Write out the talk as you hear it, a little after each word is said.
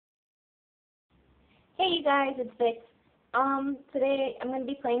Hey you guys, it's Vix. Today I'm going to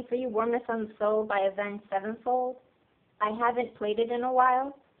be playing for you Warmness on the Soul by Avenge SevenFold. I haven't played it in a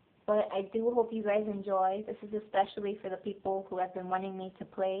while, but I do hope you guys enjoy. This is especially for the people who have been wanting me to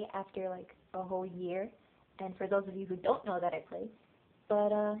play after like a whole year, and for those of you who don't know that I play.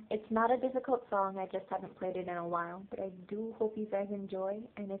 But it's not a difficult song, I just haven't played it in a while. But I do hope you guys enjoy,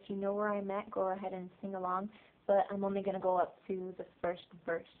 and if you know where I'm at, go ahead and sing along. But I'm only going to go up to the first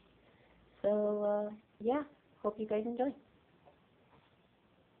verse. So, yeah, hope you guys enjoy.